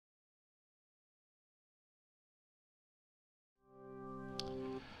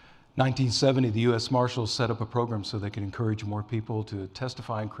1970, the U.S. Marshals set up a program so they could encourage more people to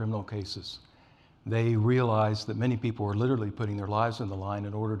testify in criminal cases. They realized that many people were literally putting their lives on the line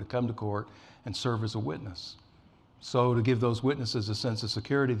in order to come to court and serve as a witness. So to give those witnesses a sense of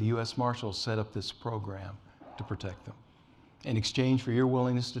security, the U.S. Marshals set up this program to protect them. In exchange for your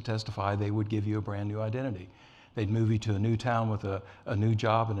willingness to testify, they would give you a brand new identity. They'd move you to a new town with a new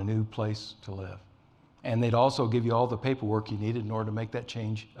job and a new place to live. And they'd also give you all the paperwork you needed in order to make that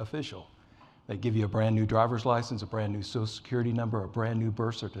change official. They'd give you a brand new driver's license, a brand new social security number, a brand new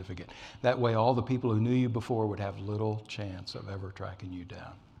birth certificate. That way all the people who knew you before would have little chance of ever tracking you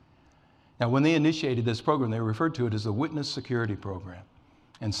down. Now, when they initiated this program, they referred to it as the Witness Security Program.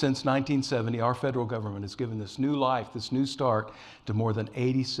 And since 1970, our federal government has given this new life, this new start, to more than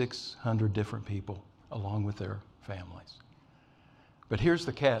 8,600 different people, along with their families. But here's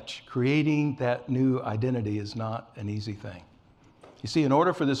the catch. Creating that new identity is not an easy thing. You see, in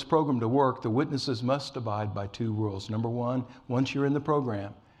order for this program to work, the witnesses must abide by two rules. Number one, once you're in the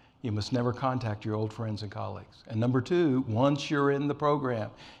program, you must never contact your old friends and colleagues. And number two, once you're in the program,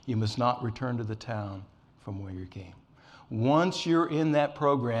 you must not return to the town from where you came. Once you're in that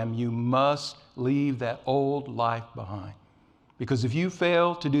program, you must leave that old life behind. Because if you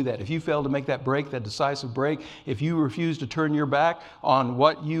fail to do that, if you fail to make that break, that decisive break, if you refuse to turn your back on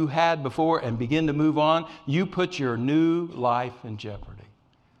what you had before and begin to move on, you put your new life in jeopardy.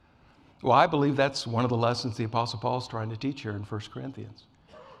 Well, I believe that's one of the lessons the Apostle Paul is trying to teach here in 1 Corinthians.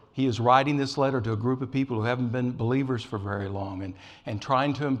 He is writing this letter to a group of people who haven't been believers for very long, and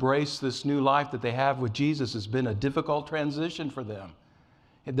trying to embrace this new life that they have with Jesus has been a difficult transition for them.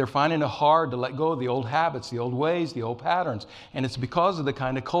 They're finding it hard to let go of the old habits, the old ways, the old patterns, and it's because of the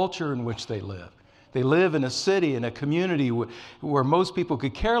kind of culture in which they live. They live in a city, in a community where most people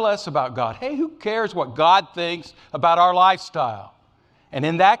could care less about God. Hey, who cares what God thinks about our lifestyle? And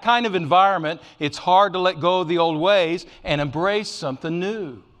in that kind of environment, it's hard to let go of the old ways and embrace something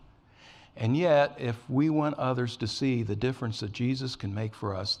new. And yet, if we want others to see the difference that Jesus can make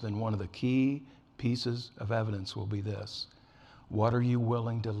for us, then one of the key pieces of evidence will be this. What are you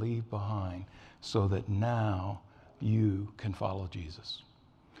willing to leave behind so that now you can follow Jesus?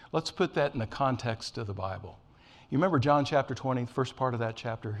 Let's put that in the context of the Bible. You remember John chapter 20, the first part of that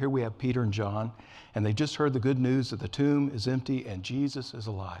chapter? Here we have Peter and John, and they just heard the good news that the tomb is empty and Jesus is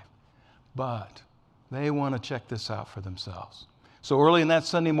alive. But they want to check this out for themselves. So early in that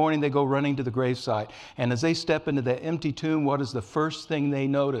Sunday morning, they go running to the gravesite. And as they step into that empty tomb, what is the first thing they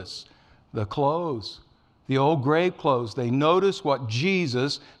notice? The clothes, the old grave clothes. They notice what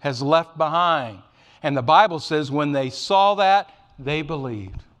Jesus has left behind. And the Bible says when they saw that, they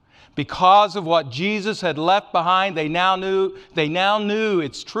believed. Because of what Jesus had left behind, they now knew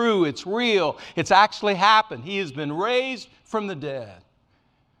it's true, it's real, it's actually happened. He has been raised from the dead.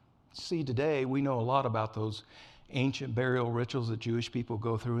 See, today we know a lot about those ancient burial rituals that Jewish people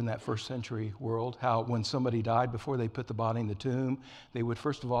go through in that first century world. How when somebody died, before they put the body in the tomb, they would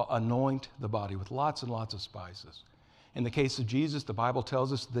first of all anoint the body with lots and lots of spices. In the case of Jesus, the Bible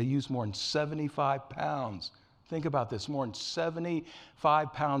tells us they used more than 75 pounds. Think about this, more than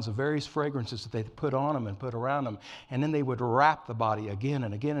 75 pounds of various fragrances that they put on them and put around them. And then they would wrap the body again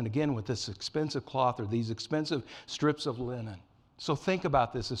and again and again with this expensive cloth or these expensive strips of linen. So think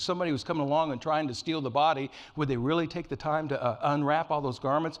about this. If somebody was coming along and trying to steal the body, would they really take the time to unwrap all those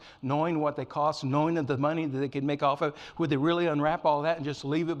garments, knowing what they cost, knowing that the money that they could make off of? Would they really unwrap all that and just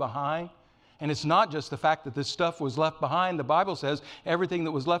leave it behind? And it's not just the fact that this stuff was left behind. The Bible says everything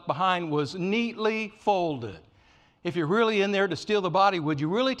that was left behind was neatly folded. If you're really in there to steal the body, would you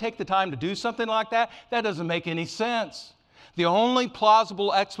really take the time to do something like that? That doesn't make any sense. The only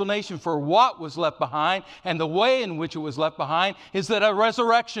plausible explanation for what was left behind and the way in which it was left behind is that a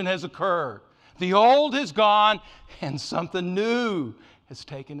resurrection has occurred. The old is gone and something new has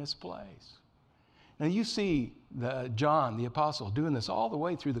taken its place. Now you see John, the apostle, doing this all the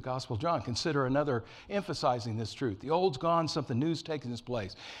way through the Gospel of John. Consider another emphasizing this truth. The old's gone, something new's taken its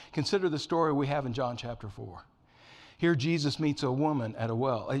place. Consider the story we have in John chapter 4. Here Jesus meets a woman at a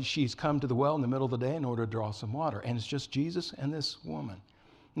well. She's come to the well in the middle of the day in order to draw some water. And it's just Jesus and this woman.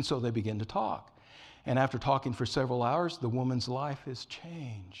 And so they begin to talk. And after talking for several hours, the woman's life is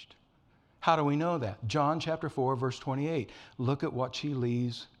changed. How do we know that? John chapter 4, verse 28. Look at what she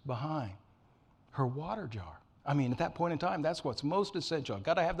leaves behind. Her water jar. I mean, at that point in time, that's what's most essential.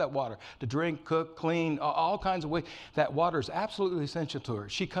 Got to have that water to drink, cook, clean, all kinds of ways. That water is absolutely essential to her.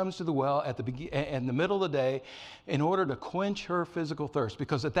 She comes to the well in the middle of the day in order to quench her physical thirst,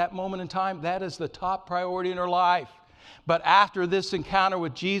 because at that moment in time, that is the top priority in her life. But after this encounter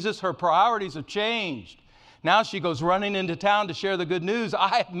with Jesus, her priorities have changed. Now she goes running into town to share the good news. I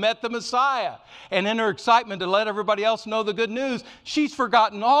have met the Messiah. And in her excitement to let everybody else know the good news, she's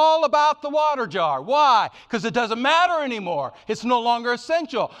forgotten all about the water jar. Why? Because it doesn't matter anymore. It's no longer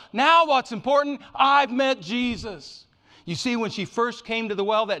essential. Now what's important? I've met Jesus. You see, when she first came to the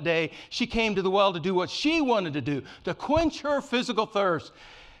well that day, she came to the well to do what she wanted to do, to quench her physical thirst.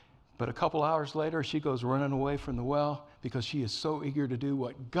 But a couple hours later, she goes running away from the well because she is so eager to do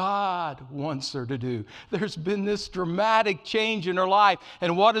what God wants her to do. There's been this dramatic change in her life.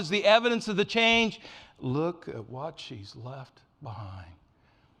 And what is the evidence of the change? Look at what she's left behind.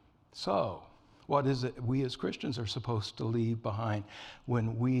 So, what is it we as Christians are supposed to leave behind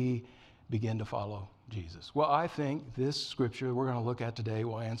when we begin to follow Jesus? Well, I think this scripture we're going to look at today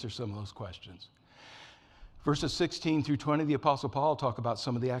will answer some of those questions. Verses 16 through 20, the Apostle Paul talk about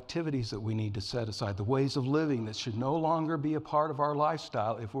some of the activities that we need to set aside, the ways of living that should no longer be a part of our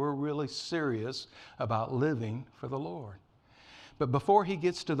lifestyle if we're really serious about living for the Lord. But before he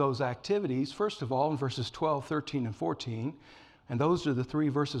gets to those activities, first of all, in verses 12, 13, and 14, and those are the three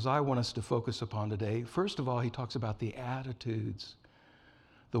verses I want us to focus upon today. First of all, he talks about the attitudes,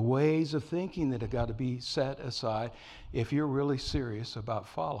 the ways of thinking that have got to be set aside if you're really serious about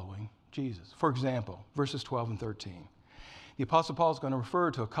following Jesus. For example, verses 12 and 13. The Apostle Paul is going to refer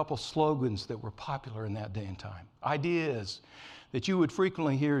to a couple slogans that were popular in that day and time. Ideas that you would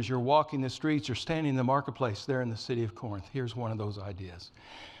frequently hear as you're walking the streets or standing in the marketplace there in the city of Corinth. Here's one of those ideas.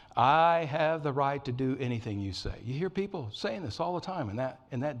 I have the right to do anything you say. You hear people saying this all the time in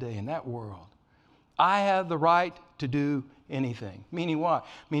that day, in that world. I have the right to do anything. Meaning what?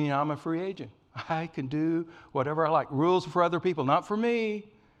 Meaning I'm a free agent. I can do whatever I like. Rules for other people, not for me.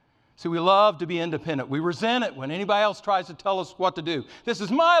 See, we love to be independent. We resent it when anybody else tries to tell us what to do. This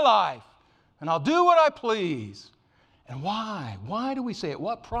is my life, and I'll do what I please. And why? Why do we say it?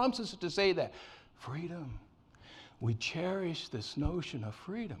 What prompts us to say that? Freedom. We cherish this notion of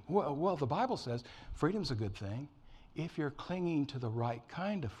freedom. Well, the Bible says freedom's a good thing if you're clinging to the right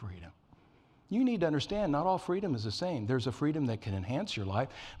kind of freedom. You need to understand not all freedom is the same. There's a freedom that can enhance your life,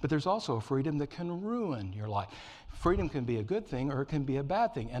 but there's also a freedom that can ruin your life. Freedom can be a good thing or it can be a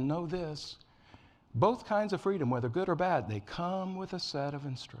bad thing. And know this, both kinds of freedom, whether good or bad, they come with a set of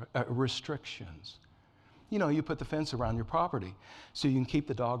restrictions. You know, you put the fence around your property so you can keep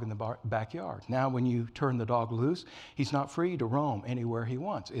the dog in the backyard. Now, when you turn the dog loose, he's not free to roam anywhere he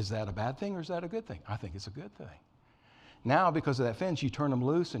wants. Is that a bad thing or is that a good thing? I think it's a good thing. Now, because of that fence, you turn him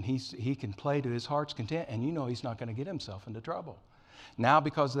loose and he can play to his heart's content, and you know he's not going to get himself into trouble. Now,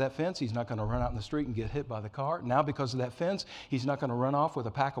 because of that fence, he's not going to run out in the street and get hit by the car. Now, because of that fence, he's not going to run off with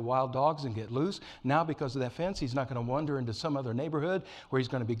a pack of wild dogs and get loose. Now, because of that fence, he's not going to wander into some other neighborhood where he's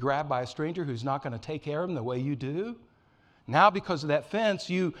going to be grabbed by a stranger who's not going to take care of him the way you do. Now, because of that fence,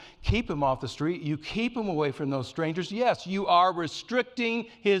 you keep him off the street. You keep him away from those strangers. Yes, you are restricting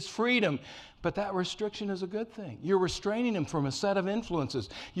his freedom. But that restriction is a good thing. You're restraining him from a set of influences.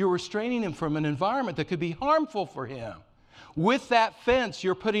 You're restraining him from an environment that could be harmful for him. With that fence,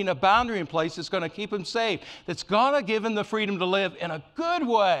 you're putting a boundary in place that's going to keep him safe, that's going to give him the freedom to live in a good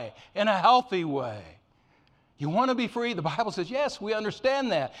way, in a healthy way. You want to be free? The Bible says, yes, we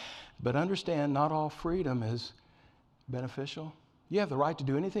understand that. But understand, not all freedom is beneficial. You have the right to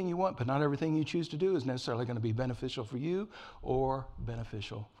do anything you want, but not everything you choose to do is necessarily going to be beneficial for you or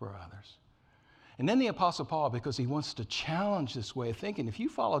beneficial for others. And then the Apostle Paul, because he wants to challenge this way of thinking, if you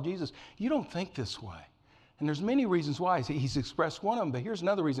follow Jesus, you don't think this way. And there's many reasons why. He's expressed one of them, but here's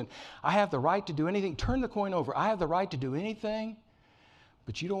another reason. I have the right to do anything. Turn the coin over. I have the right to do anything,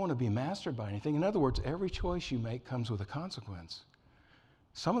 but you don't want to be mastered by anything. In other words, every choice you make comes with a consequence.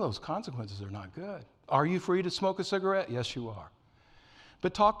 Some of those consequences are not good. Are you free to smoke a cigarette? Yes, you are.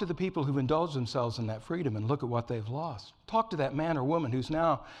 But talk to the people who've indulged themselves in that freedom and look at what they've lost. Talk to that man or woman who's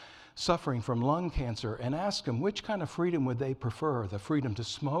now suffering from lung cancer and ask them which kind of freedom would they prefer, the freedom to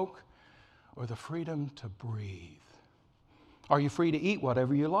smoke or the freedom to breathe? Are you free to eat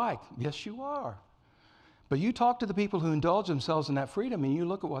whatever you like? Yes, you are. But you talk to the people who indulge themselves in that freedom and you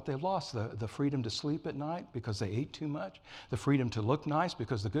look at what they've lost, the freedom to sleep at night because they ate too much, the freedom to look nice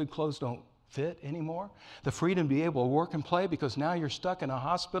because the good clothes don't fit anymore, the freedom to be able to work and play because now you're stuck in a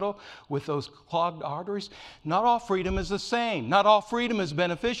hospital with those clogged arteries. Not all freedom is the same. Not all freedom is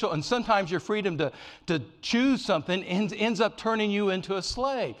beneficial. And sometimes your freedom to choose something ends up turning you into a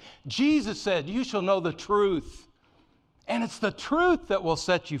slave. Jesus said, you shall know the truth. And it's the truth that will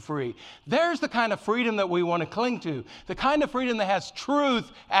set you free. There's the kind of freedom that we want to cling to. The kind of freedom that has truth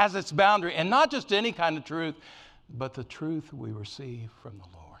as its boundary. And not just any kind of truth, but the truth we receive from the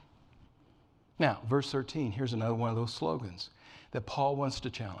Lord. Now, verse 13, here's another one of those slogans that Paul wants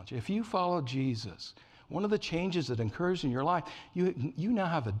to challenge. If you follow Jesus, one of the changes that occurs in your life, you now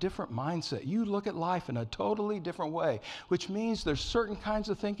have a different mindset. You look at life in a totally different way, which means there's certain kinds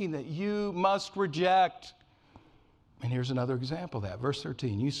of thinking that you must reject. And here's another example of that. Verse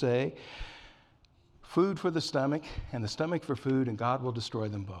 13, you say, food for the stomach and the stomach for food, and God will destroy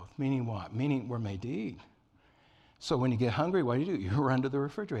them both. Meaning what? Meaning we're made to eat. So when you get hungry, what do? You run to the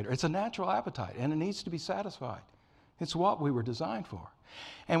refrigerator. It's a natural appetite, and it needs to be satisfied. It's what we were designed for.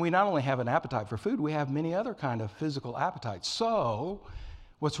 And we not only have an appetite for food, we have many other kind of physical appetites. So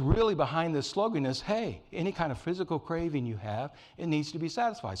what's really behind this slogan is, hey, any kind of physical craving you have, it needs to be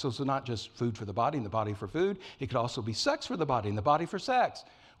satisfied. So it's not just food for the body and the body for food. It could also be sex for the body and the body for sex.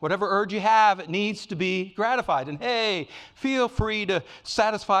 Whatever urge you have, it needs to be gratified. And hey, feel free to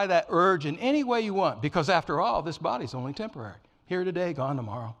satisfy that urge in any way you want, because after all, this body's only temporary. Here today, gone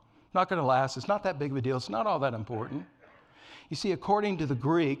tomorrow. Not going to last. It's not that big of a deal. It's not all that important. You see, according to the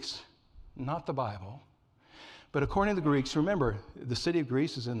Greeks, not the Bible, but according to the Greeks, remember, the city of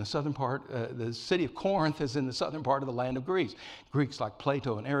Greece is in the southern part, the city of Corinth is in the southern part of the land of Greece. Greeks like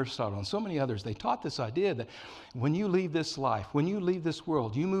Plato and Aristotle and so many others, they taught this idea that when you leave this life, when you leave this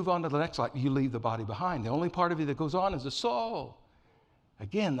world, you move on to the next life, you leave the body behind. The only part of you that goes on is the soul.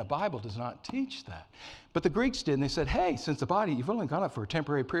 Again, the Bible does not teach that. But the Greeks did, and they said, hey, since the body, you've only gone up for a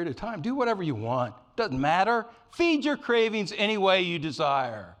temporary period of time, do whatever you want. Doesn't matter. Feed your cravings any way you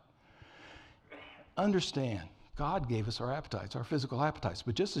desire. Understand, God gave us our appetites, our physical appetites.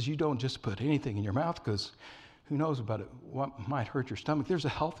 But just as you don't just put anything in your mouth, because who knows about it, what might hurt your stomach, there's a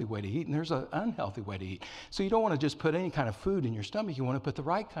healthy way to eat and there's an unhealthy way to eat. So you don't want to just put any kind of food in your stomach. You want to put the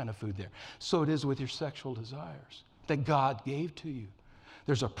right kind of food there. So it is with your sexual desires that God gave to you.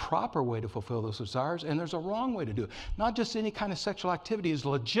 There's a proper way to fulfill those desires, and there's a wrong way to do it. Not just any kind of sexual activity is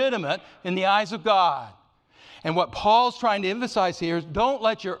legitimate in the eyes of God. And what Paul's trying to emphasize here is don't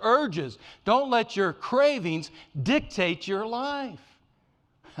let your urges, don't let your cravings dictate your life.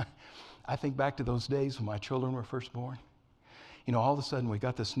 I think back to those days when my children were first born. You know, all of a sudden we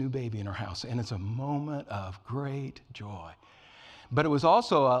got this new baby in our house, and it's a moment of great joy. But it was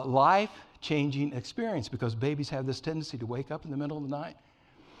also a life-changing experience because babies have this tendency to wake up in the middle of the night.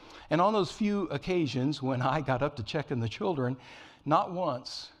 And on those few occasions when I got up to check on the children, not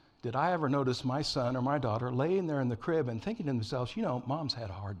once did I ever notice my son or my daughter laying there in the crib and thinking to themselves, you know, Mom's had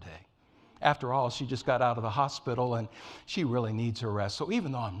a hard day. After all, she just got out of the hospital and she really needs her rest. So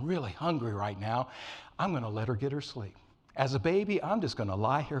even though I'm really hungry right now, I'm going to let her get her sleep. As a baby, I'm just going to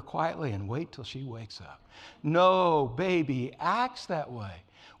lie here quietly and wait till she wakes up. No baby acts that way.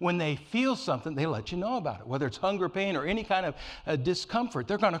 When they feel something, they let you know about it. Whether it's hunger, pain, or any kind of discomfort,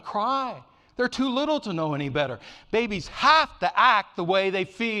 they're going to cry. They're too little to know any better. Babies have to act the way they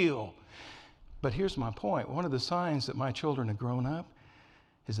feel. But here's my point. One of the signs that my children had grown up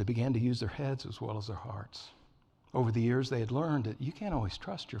is they began to use their heads as well as their hearts. Over the years, they had learned that you can't always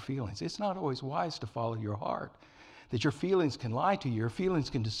trust your feelings. It's not always wise to follow your heart. That your feelings can lie to you, your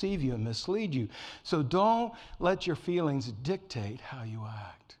feelings can deceive you and mislead you. So don't let your feelings dictate how you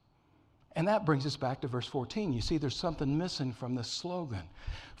act. And that brings us back to verse 14. You see, there's something missing from this slogan.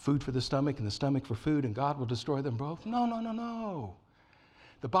 Food for the stomach and the stomach for food, and God will destroy them both. No.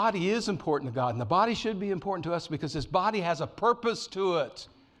 The body is important to God, and the body should be important to us because this body has a purpose to it.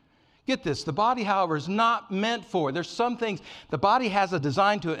 Get this, the body, however, is not meant for. There's some things, the body has a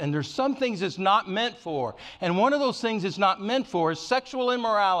design to it, and there's some things it's not meant for. And one of those things it's not meant for is sexual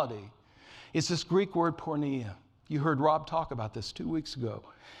immorality. It's this Greek word porneia. You heard Rob talk about this 2 weeks ago.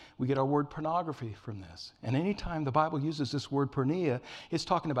 We get our word pornography from this. And anytime the Bible uses this word porneia, it's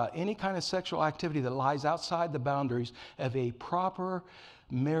talking about any kind of sexual activity that lies outside the boundaries of a proper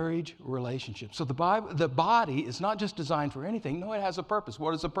marriage relationship. So the body is not just designed for anything. No, it has a purpose.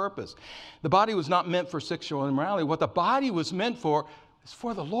 What is the purpose? The body was not meant for sexual immorality. What the body was meant for is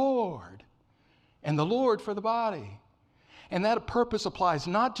for the Lord, and the Lord for the body. And that purpose applies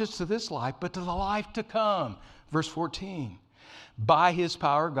not just to this life, but to the life to come. Verse 14. By his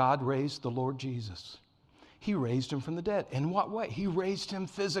power, God raised the Lord Jesus. He raised him from the dead. In what way? He raised him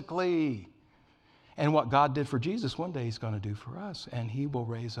physically. And what God did for Jesus, one day he's going to do for us, and he will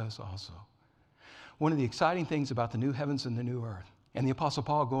raise us also. One of the exciting things about the new heavens and the new earth, and the Apostle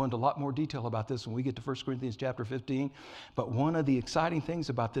Paul will go into a lot more detail about this when we get to 1 Corinthians chapter 15, but one of the exciting things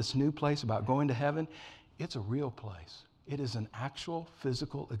about this new place, about going to heaven, it's a real place. It is an actual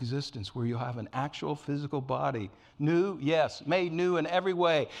physical existence where you have an actual physical body. New, yes, made new in every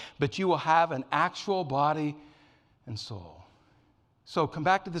way, but you will have an actual body and soul. So come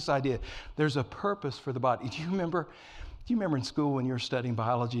back to this idea. There's a purpose for the body. Do you remember in school when you were studying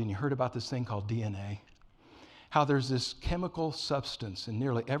biology and you heard about this thing called DNA? how there's this chemical substance in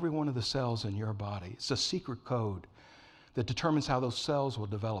nearly every one of the cells in your body. It's a secret code that determines how those cells will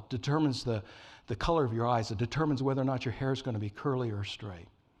develop, determines the color of your eyes, it determines whether or not your hair is going to be curly or straight.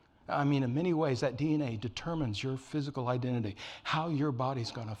 I mean, in many ways, that DNA determines your physical identity, how your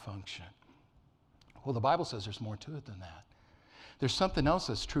body's going to function. Well, the Bible says there's more to it than that. There's something else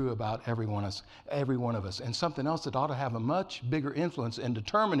that's true about every one of us, and something else that ought to have a much bigger influence in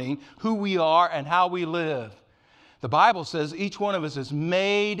determining who we are and how we live. The Bible says each one of us is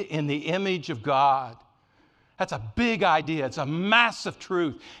made in the image of God. That's a big idea. It's a massive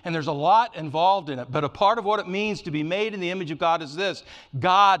truth, and there's a lot involved in it. But a part of what it means to be made in the image of God is this: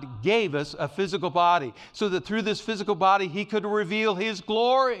 God gave us a physical body so that through this physical body He could reveal His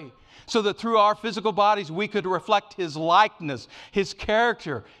glory, so that through our physical bodies we could reflect His likeness, His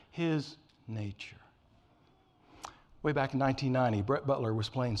character, His nature. Way back in 1990, Brett Butler was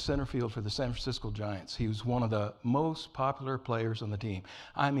playing center field for the San Francisco Giants. He was one of the most popular players on the team.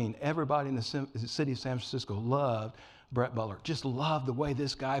 I mean, everybody in the city of San Francisco loved Brett Butler, just loved the way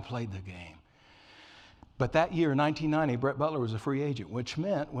this guy played the game. But that year, 1990, Brett Butler was a free agent, which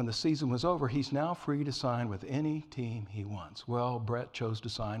meant when the season was over, he's now free to sign with any team he wants. Well, Brett chose to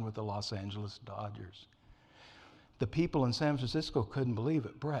sign with the Los Angeles Dodgers. The people in San Francisco couldn't believe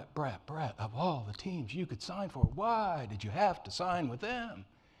it. Brett, of all the teams you could sign for, why did you have to sign with them?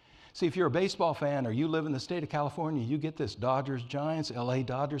 See, if you're a baseball fan or you live in the state of California, you get this: Dodgers, Giants, LA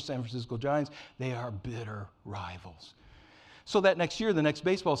Dodgers, San Francisco Giants, they are bitter rivals. So that next year, the next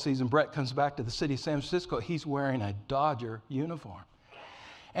baseball season, Brett comes back to the city of San Francisco. He's wearing a Dodger uniform.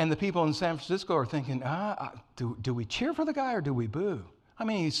 And the people in San Francisco are thinking, do we cheer for the guy or do we boo? I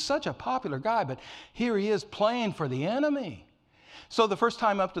mean, he's such a popular guy, but here he is playing for the enemy. So the first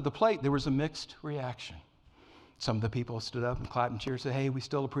time up to the plate, there was a mixed reaction. Some of the people stood up and clapped and cheered and said, hey, we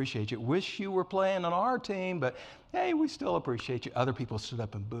still appreciate you. Wish you were playing on our team, but hey, we still appreciate you. Other people stood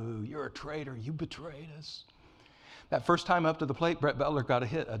up and boo. You're a traitor. You betrayed us. That first time up to the plate, Brett Butler got a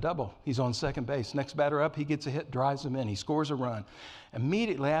hit, a double. He's on second base. Next batter up, he gets a hit, drives him in. He scores a run.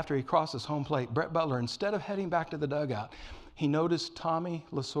 Immediately after he crosses home plate, Brett Butler, instead of heading back to the dugout, he noticed Tommy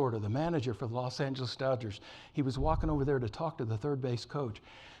Lasorda, the manager for the Los Angeles Dodgers. He was walking over there to talk to the third base coach.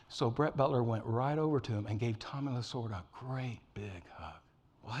 So Brett Butler went right over to him and gave Tommy Lasorda a great big hug.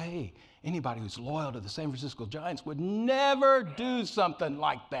 Well, hey, anybody who's loyal to the San Francisco Giants would never do something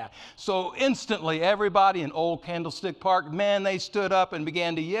like that. So instantly, everybody in Old Candlestick Park, man, they stood up and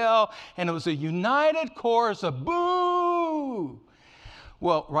began to yell, and it was a united chorus of boo.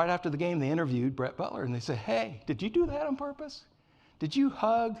 Well, right after the game, they interviewed Brett Butler, and they said, hey, did you do that on purpose? Did you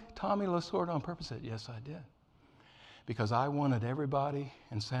hug Tommy Lasorda on purpose? I said, yes, I did. Because I wanted everybody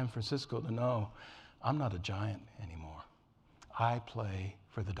in San Francisco to know I'm not a Giant anymore. I play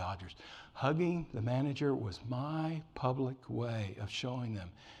for the Dodgers. Hugging the manager was my public way of showing them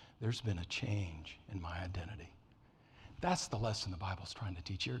there's been a change in my identity. That's the lesson the Bible's trying to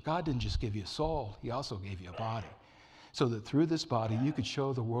teach here. God didn't just give you a soul, He also gave you a body. So that through this body, you could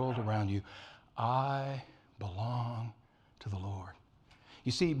show the world around you, I belong to the Lord.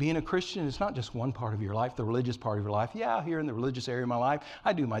 You see, being a Christian is not just one part of your life, the religious part of your life. Yeah, here in the religious area of my life,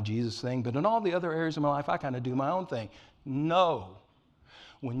 I do my Jesus thing, but in all the other areas of my life, I kind of do my own thing. No.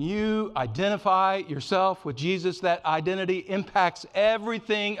 When you identify yourself with Jesus, that identity impacts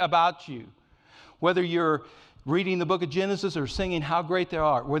everything about you. Whether you're reading the book of Genesis or singing How Great Thou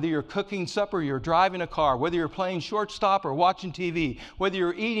Art, whether you're cooking supper, you're driving a car, whether you're playing shortstop or watching TV, whether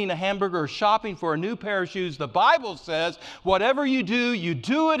you're eating a hamburger or shopping for a new pair of shoes, the Bible says, whatever you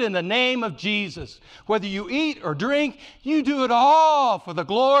do it in the name of Jesus. Whether you eat or drink, you do it all for the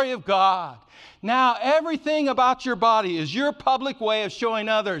glory of God. Now, everything about your body is your public way of showing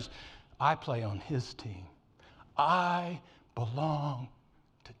others, I play on His team. I belong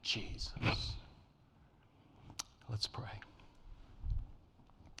to Jesus. Let's pray.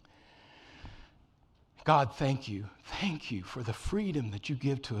 God, thank you. Thank you for the freedom that you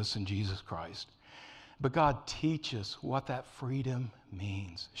give to us in Jesus Christ. But God, teach us what that freedom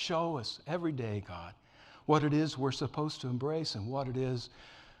means. Show us every day, God, what it is we're supposed to embrace and what it is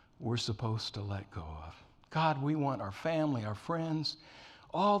we're supposed to let go of. God, we want our family, our friends,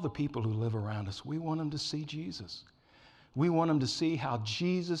 all the people who live around us, we want them to see Jesus. We want them to see how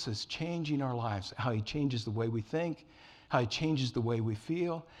Jesus is changing our lives, how He changes the way we think, how He changes the way we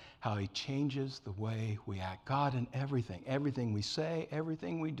feel, how He changes the way we act. God, in everything we say,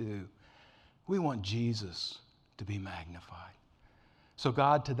 everything we do, we want Jesus to be magnified. So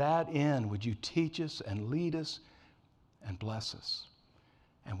God, to that end, would you teach us and lead us and bless us?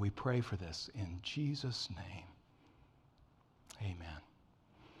 And we pray for this in Jesus' name. Amen.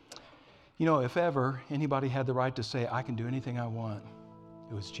 You know, if ever anybody had the right to say, I can do anything I want,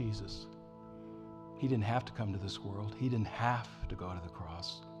 it was Jesus. He didn't have to come to this world. He didn't have to go to the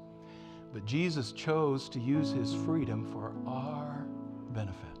cross. But Jesus chose to use his freedom for our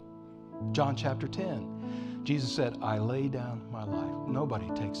benefit. John chapter 10, Jesus said, I lay down my life. Nobody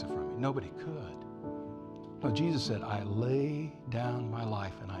takes it from me. Nobody could. No, Jesus said, I lay down my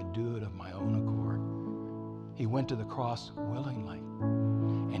life and I do it of my own accord. He went to the cross willingly.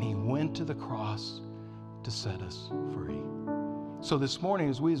 And he went to the cross to set us free. So this morning,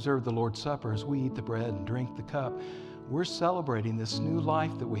 as we observe the Lord's Supper, as we eat the bread and drink the cup, we're celebrating this new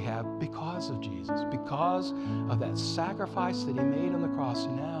life that we have because of Jesus, because of that sacrifice that he made on the cross.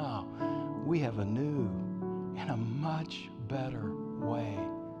 Now we have a new and a much better way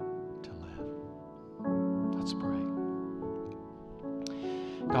to live. Let's pray.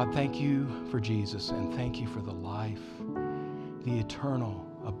 God, thank you for Jesus, and thank you for the life, the eternal,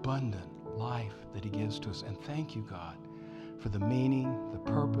 abundant life that he gives to us. And thank you, God, for the meaning, the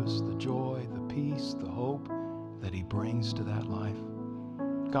purpose, the joy, the peace, the hope that he brings to that life.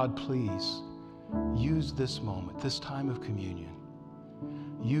 God, please use this moment, this time of communion.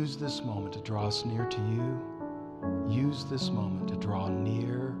 Use this moment to draw us near to you. Use this moment to draw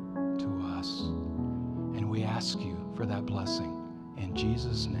near to us. And we ask you for that blessing. In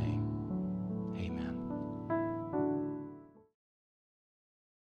Jesus' name.